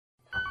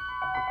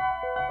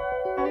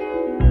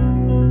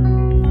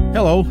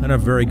Hello, and a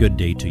very good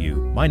day to you.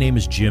 My name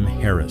is Jim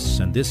Harris,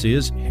 and this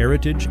is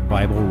Heritage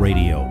Bible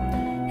Radio.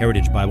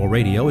 Heritage Bible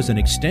Radio is an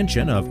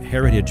extension of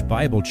Heritage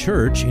Bible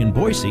Church in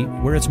Boise,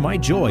 where it's my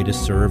joy to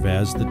serve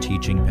as the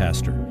teaching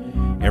pastor.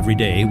 Every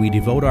day, we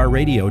devote our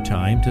radio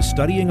time to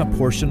studying a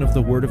portion of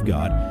the Word of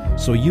God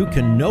so you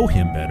can know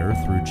Him better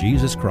through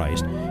Jesus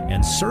Christ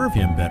and serve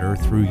Him better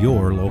through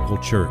your local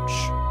church.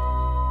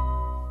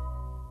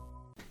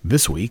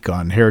 This week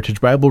on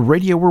Heritage Bible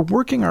Radio, we're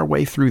working our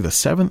way through the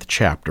 7th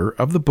chapter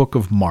of the book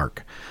of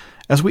Mark.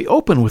 As we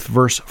open with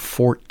verse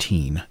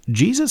 14,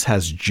 Jesus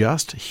has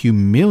just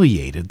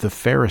humiliated the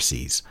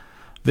Pharisees,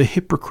 the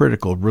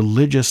hypocritical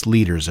religious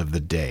leaders of the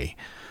day,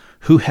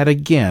 who had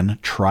again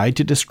tried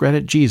to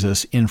discredit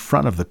Jesus in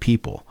front of the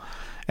people.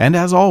 And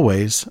as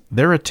always,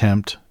 their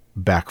attempt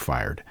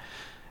backfired.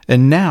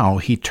 And now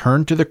he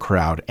turned to the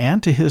crowd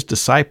and to his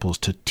disciples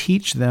to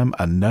teach them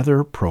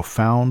another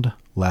profound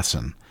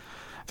lesson.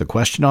 The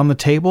question on the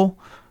table,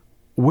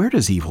 where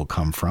does evil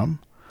come from?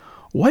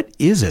 What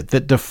is it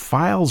that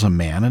defiles a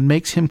man and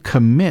makes him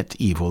commit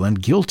evil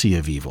and guilty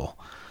of evil?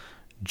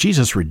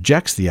 Jesus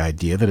rejects the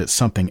idea that it's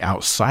something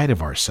outside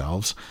of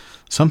ourselves,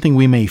 something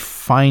we may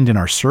find in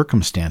our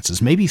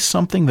circumstances, maybe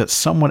something that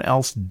someone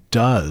else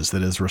does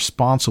that is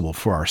responsible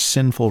for our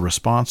sinful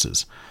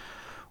responses.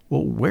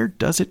 Well, where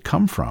does it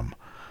come from?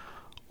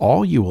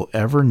 All you will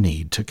ever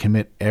need to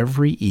commit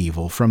every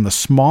evil, from the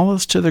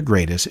smallest to the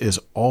greatest, is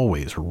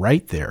always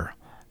right there,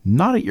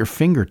 not at your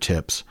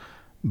fingertips,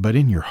 but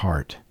in your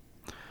heart.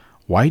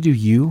 Why do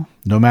you,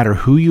 no matter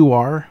who you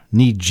are,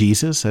 need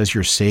Jesus as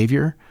your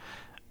Savior?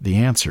 The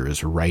answer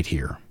is right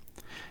here.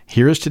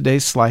 Here is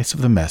today's slice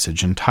of the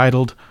message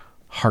entitled,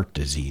 Heart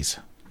Disease.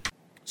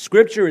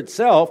 Scripture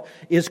itself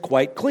is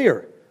quite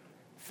clear.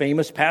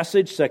 Famous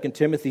passage, 2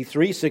 Timothy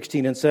 3,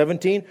 16 and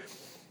 17.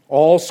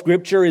 All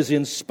Scripture is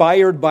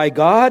inspired by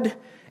God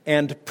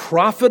and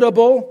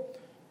profitable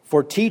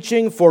for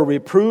teaching, for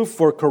reproof,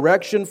 for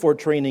correction, for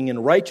training in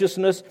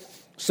righteousness,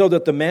 so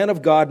that the man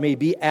of God may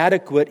be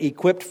adequate,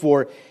 equipped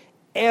for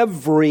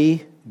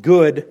every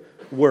good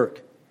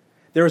work.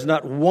 There is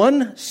not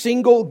one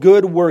single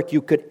good work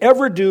you could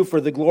ever do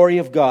for the glory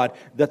of God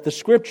that the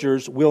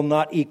Scriptures will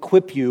not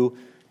equip you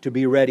to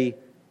be ready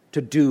to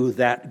do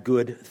that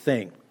good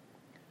thing.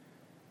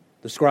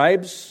 The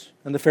scribes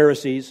and the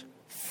Pharisees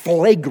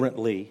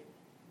flagrantly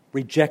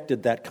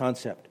rejected that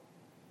concept.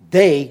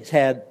 They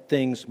had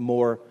things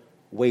more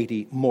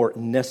weighty, more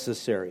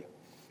necessary.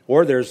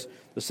 Or there's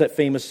the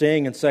famous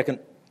saying in 2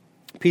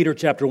 Peter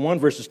chapter 1,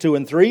 verses 2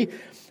 and 3,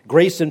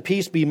 grace and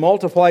peace be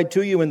multiplied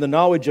to you in the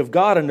knowledge of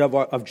God and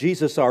of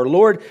Jesus our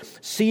Lord,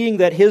 seeing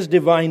that His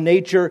divine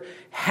nature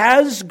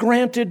has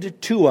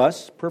granted to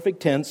us,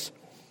 perfect tense,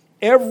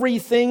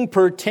 everything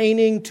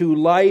pertaining to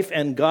life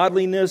and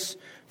godliness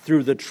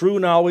through the true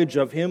knowledge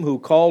of Him who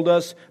called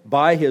us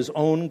by His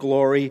own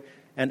glory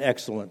and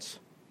excellence.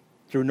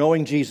 Through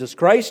knowing Jesus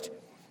Christ,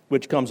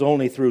 which comes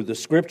only through the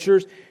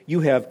Scriptures, you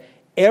have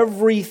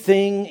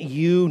everything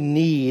you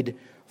need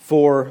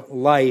for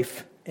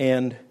life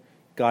and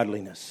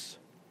godliness.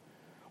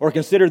 Or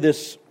consider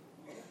this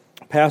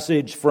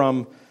passage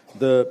from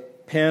the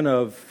pen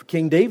of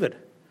King David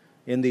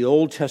in the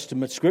Old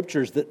Testament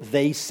Scriptures that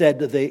they said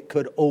they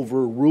could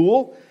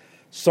overrule.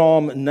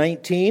 Psalm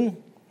 19,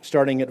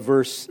 starting at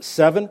verse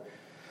 7.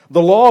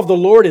 The law of the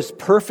Lord is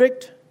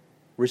perfect,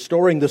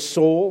 restoring the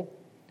soul.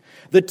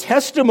 The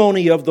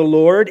testimony of the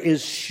Lord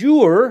is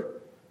sure,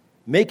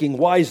 making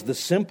wise the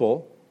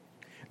simple.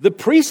 The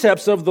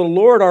precepts of the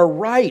Lord are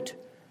right,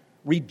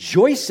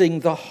 rejoicing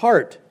the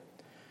heart.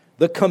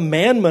 The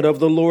commandment of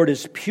the Lord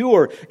is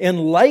pure,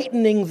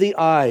 enlightening the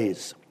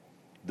eyes.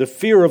 The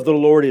fear of the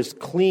Lord is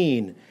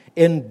clean,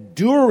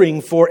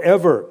 enduring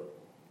forever.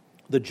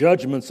 The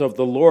judgments of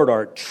the Lord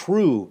are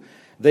true.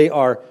 They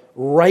are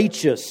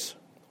righteous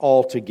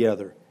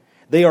altogether.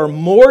 They are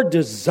more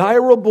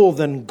desirable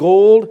than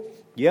gold,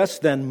 yes,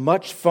 than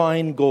much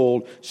fine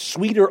gold,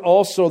 sweeter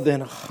also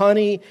than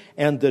honey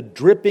and the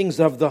drippings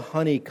of the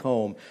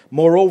honeycomb.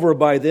 Moreover,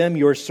 by them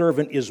your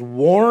servant is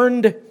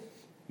warned.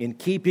 In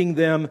keeping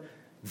them,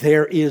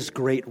 there is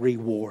great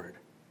reward.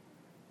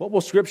 What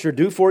will Scripture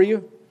do for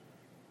you?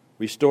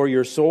 Restore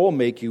your soul,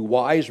 make you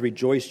wise,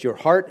 rejoice your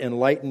heart,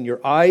 enlighten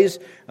your eyes,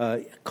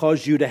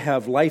 cause you to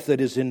have life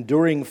that is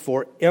enduring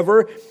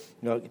forever,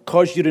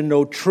 cause you to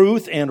know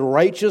truth and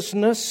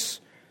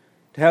righteousness,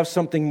 to have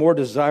something more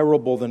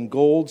desirable than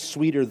gold,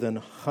 sweeter than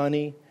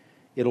honey.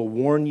 It'll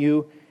warn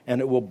you, and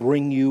it will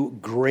bring you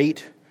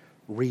great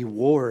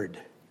reward.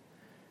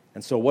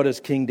 And so what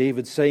does King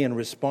David say in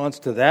response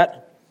to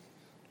that?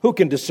 Who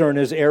can discern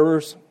his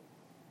errors?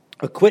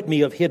 Acquit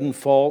me of hidden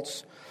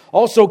faults.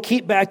 Also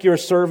keep back your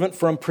servant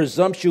from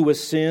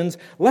presumptuous sins.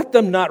 Let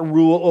them not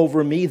rule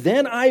over me.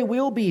 Then I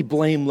will be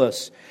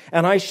blameless,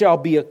 and I shall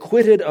be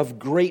acquitted of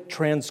great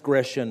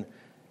transgression.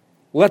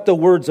 Let the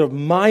words of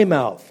my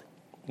mouth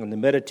and the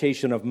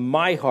meditation of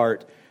my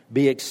heart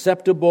be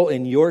acceptable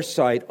in your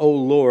sight, O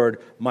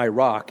Lord, my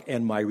rock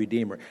and my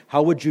redeemer.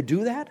 How would you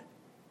do that?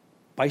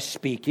 By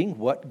speaking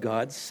what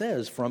God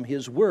says from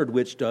His word,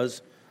 which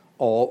does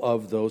all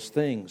of those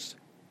things.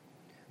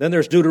 Then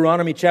there's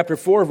Deuteronomy chapter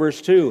 4,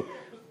 verse 2.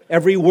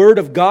 Every word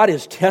of God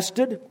is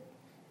tested.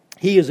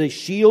 He is a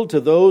shield to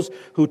those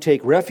who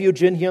take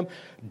refuge in Him.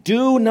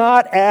 Do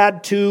not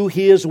add to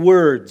His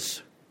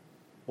words,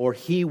 or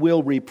He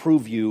will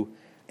reprove you,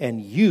 and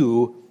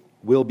you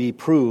will be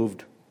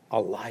proved a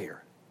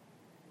liar.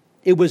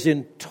 It was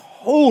in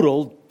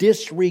total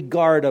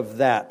disregard of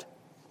that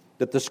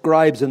the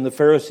scribes and the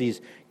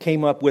Pharisees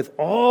came up with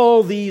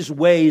all these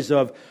ways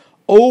of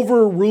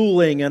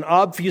overruling and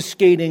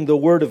obfuscating the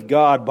Word of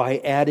God by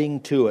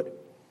adding to it.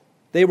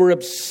 They were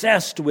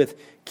obsessed with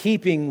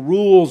keeping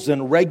rules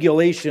and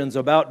regulations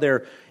about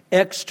their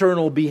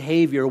external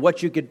behavior,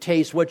 what you could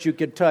taste, what you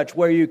could touch,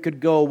 where you could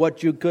go,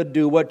 what you could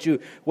do, what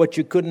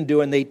you couldn't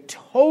do, and they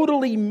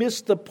totally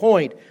missed the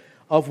point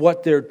of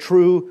what their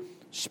true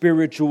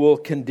spiritual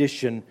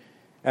condition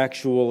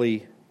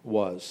actually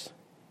was.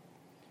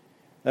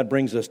 That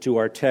brings us to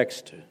our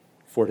text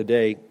for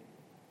today,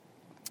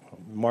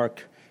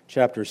 Mark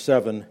chapter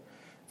 7,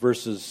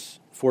 verses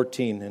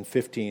 14 and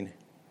 15.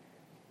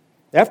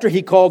 After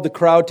He called the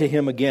crowd to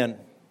Him again,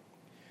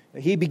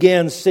 He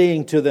began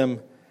saying to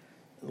them,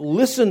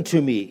 "Listen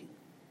to me,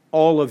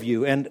 all of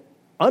you, and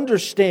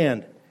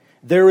understand,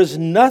 there is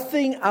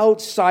nothing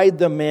outside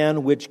the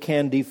man which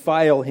can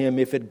defile him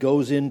if it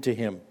goes into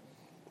him,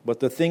 but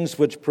the things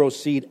which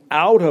proceed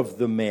out of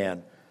the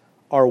man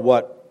are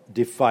what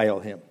defile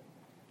him."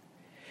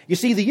 You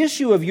see, the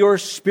issue of your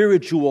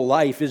spiritual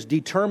life is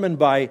determined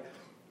by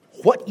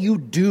what you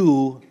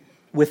do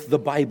with the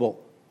Bible,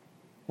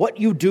 what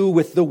you do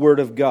with the Word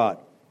of God.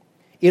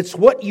 It's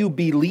what you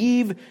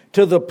believe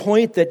to the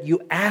point that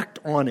you act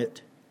on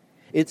it.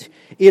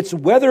 It's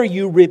whether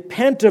you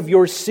repent of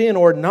your sin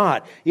or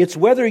not. It's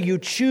whether you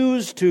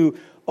choose to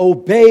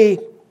obey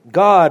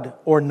God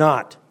or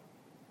not.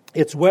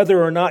 It's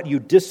whether or not you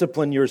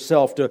discipline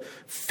yourself to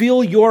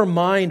fill your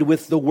mind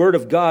with the Word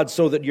of God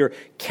so that your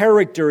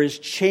character is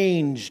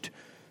changed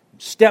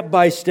step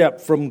by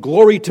step from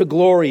glory to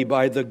glory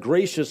by the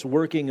gracious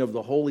working of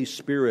the Holy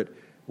Spirit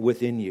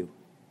within you.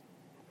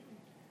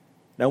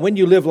 Now, when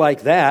you live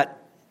like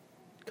that,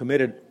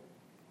 committed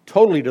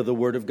totally to the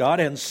Word of God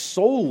and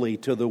solely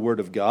to the Word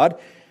of God,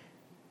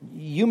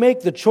 you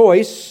make the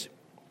choice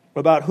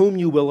about whom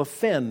you will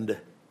offend.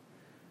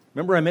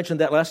 Remember I mentioned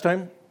that last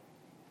time?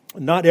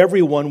 Not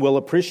everyone will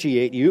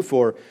appreciate you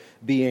for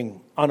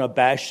being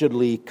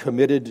unabashedly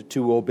committed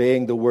to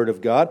obeying the Word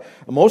of God.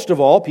 Most of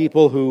all,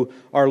 people who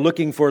are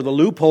looking for the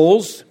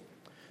loopholes,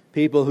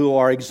 people who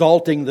are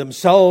exalting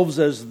themselves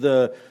as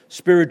the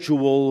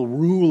spiritual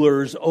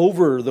rulers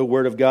over the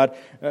Word of God,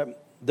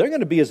 they're going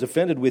to be as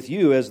offended with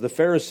you as the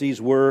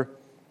Pharisees were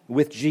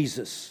with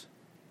Jesus.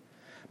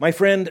 My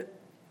friend,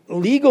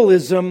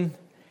 legalism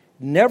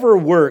never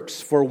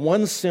works for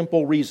one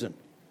simple reason.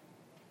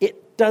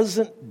 It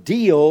doesn't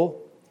deal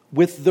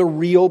with the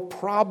real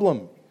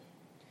problem.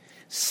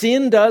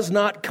 Sin does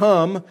not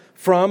come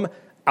from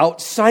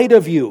outside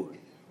of you.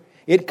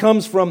 It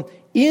comes from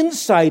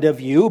inside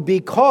of you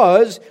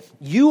because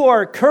you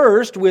are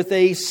cursed with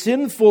a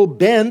sinful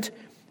bent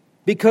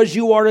because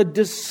you are a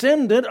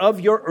descendant of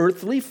your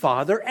earthly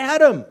father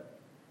Adam.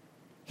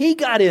 He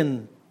got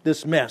in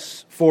this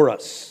mess for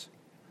us.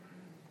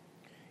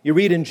 You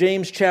read in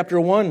James chapter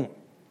 1,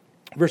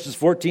 verses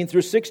 14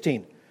 through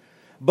 16.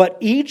 But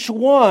each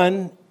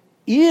one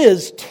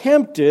is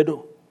tempted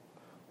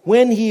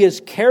when he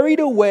is carried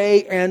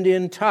away and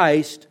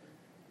enticed,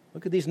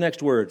 look at these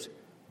next words,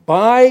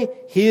 by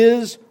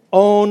his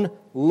own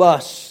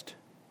lust.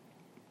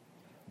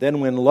 Then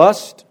when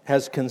lust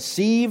has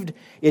conceived,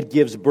 it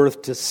gives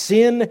birth to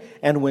sin,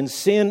 and when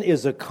sin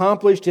is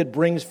accomplished, it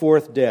brings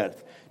forth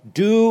death.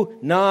 Do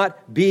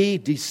not be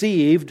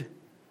deceived,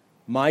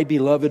 my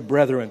beloved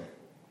brethren.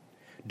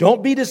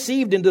 Don't be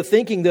deceived into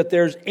thinking that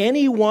there's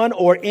anyone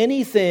or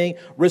anything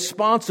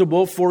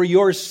responsible for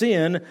your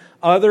sin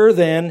other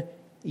than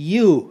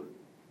you.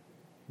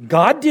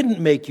 God didn't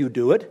make you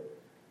do it.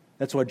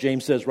 That's what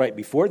James says right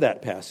before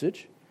that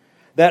passage.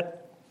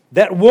 That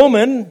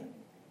woman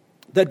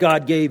that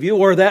God gave you,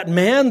 or that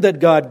man that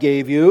God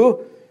gave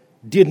you,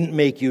 didn't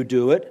make you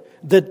do it.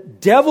 The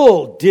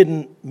devil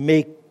didn't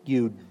make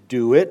you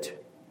do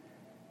it.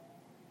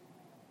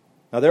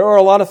 Now, there are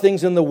a lot of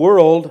things in the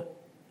world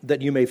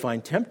that you may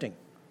find tempting.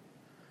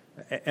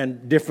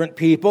 And different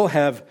people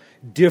have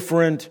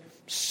different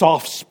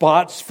soft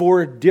spots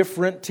for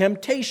different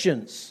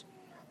temptations.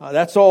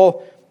 That's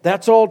all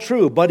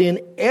true. But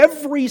in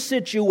every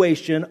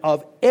situation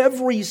of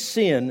every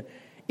sin,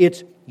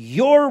 it's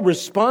your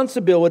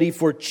responsibility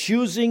for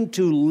choosing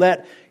to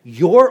let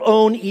your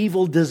own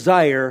evil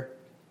desire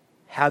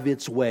have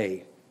its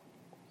way.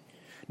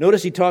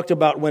 Notice he talked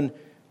about when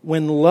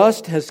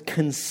lust has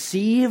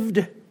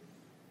conceived,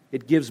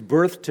 it gives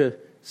birth to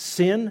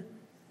sin.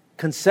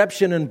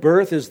 Conception and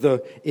birth is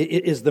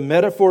the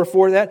metaphor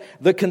for that.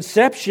 The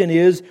conception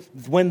is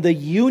when the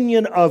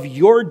union of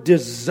your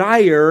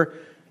desire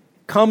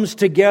comes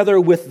together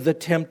with the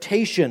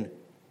temptation.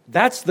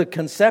 That's the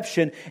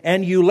conception,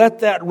 and you let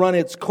that run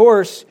its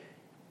course,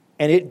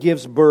 and it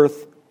gives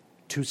birth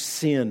to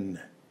sin.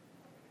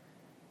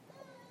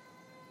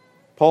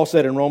 Paul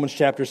said in Romans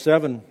chapter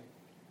 7,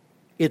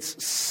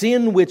 it's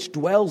sin which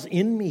dwells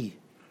in me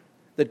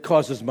that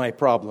causes my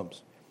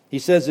problems. He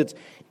says it's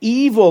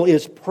evil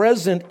is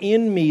present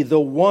in me, the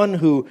one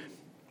who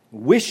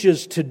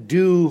wishes to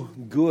do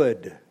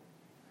good.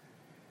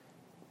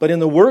 But in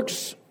the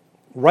works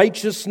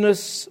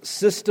righteousness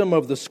system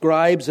of the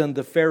scribes and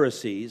the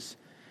Pharisees,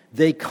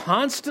 they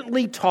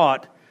constantly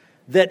taught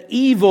that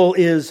evil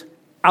is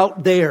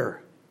out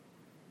there.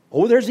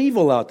 Oh, there's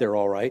evil out there,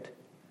 all right.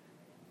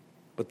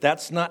 But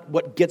that's not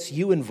what gets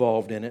you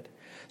involved in it.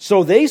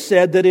 So they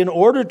said that in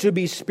order to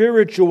be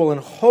spiritual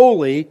and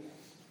holy,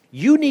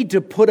 you need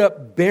to put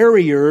up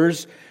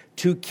barriers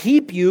to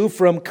keep you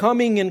from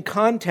coming in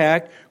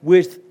contact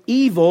with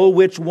evil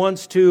which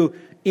wants to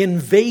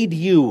invade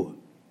you.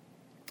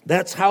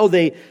 That's how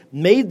they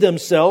made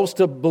themselves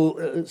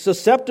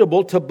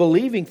susceptible to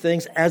believing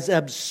things as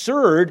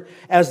absurd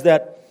as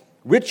that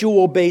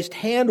ritual-based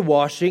hand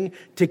washing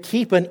to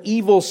keep an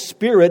evil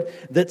spirit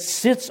that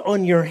sits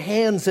on your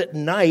hands at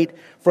night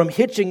from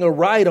hitching a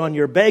ride on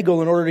your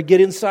bagel in order to get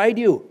inside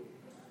you.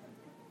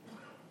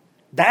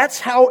 That's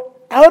how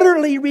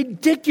utterly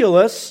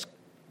ridiculous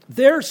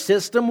their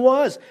system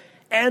was.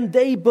 And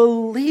they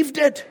believed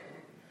it.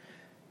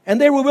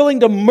 And they were willing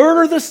to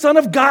murder the Son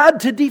of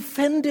God to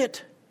defend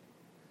it.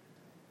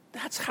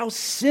 That's how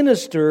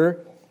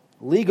sinister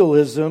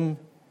legalism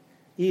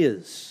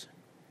is.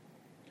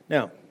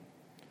 Now,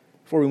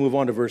 before we move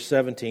on to verse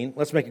 17,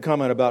 let's make a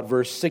comment about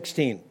verse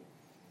 16.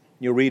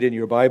 You'll read in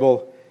your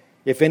Bible,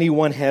 if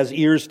anyone has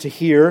ears to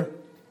hear,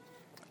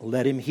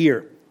 let him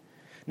hear.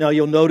 Now,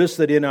 you'll notice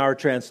that in our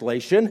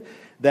translation,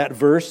 that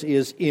verse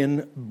is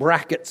in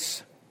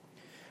brackets.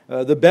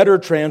 The better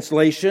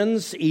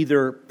translations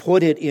either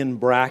put it in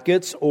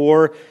brackets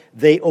or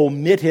they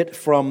omit it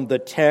from the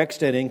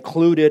text and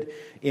include it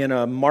in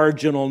a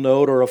marginal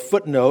note or a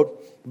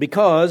footnote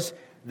because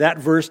that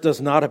verse does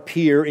not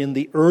appear in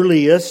the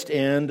earliest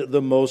and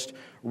the most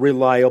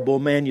reliable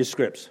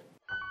manuscripts.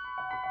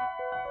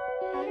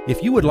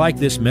 If you would like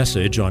this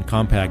message on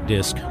compact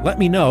disc, let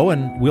me know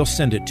and we'll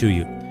send it to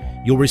you.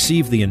 You'll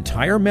receive the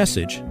entire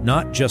message,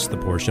 not just the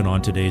portion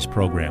on today's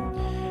program.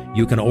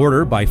 You can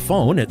order by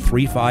phone at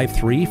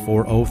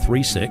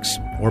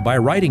 353-4036 or by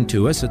writing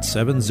to us at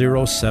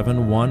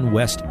 7071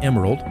 West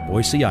Emerald,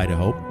 Boise,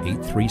 Idaho,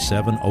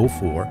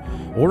 83704,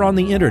 or on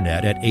the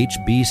internet at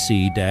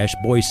hbc-boise.org.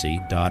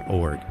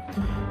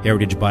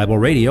 Heritage Bible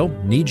Radio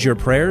needs your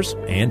prayers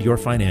and your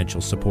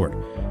financial support.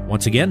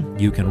 Once again,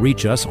 you can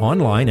reach us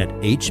online at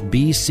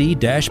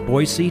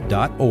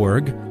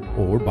hbc-boise.org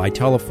or by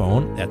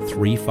telephone at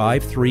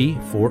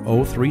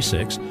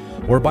 353-4036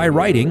 or by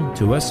writing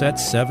to us at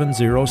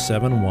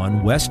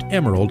 7071 West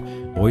Emerald,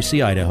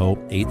 Boise, Idaho,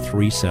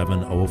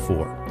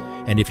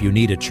 83704. And if you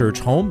need a church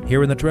home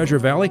here in the Treasure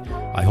Valley,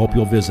 I hope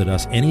you'll visit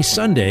us any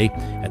Sunday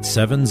at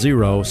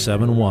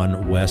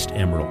 7071 West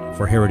Emerald.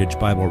 For Heritage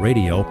Bible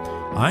Radio,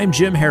 I'm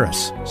Jim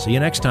Harris. See you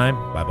next time.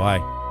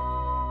 Bye-bye.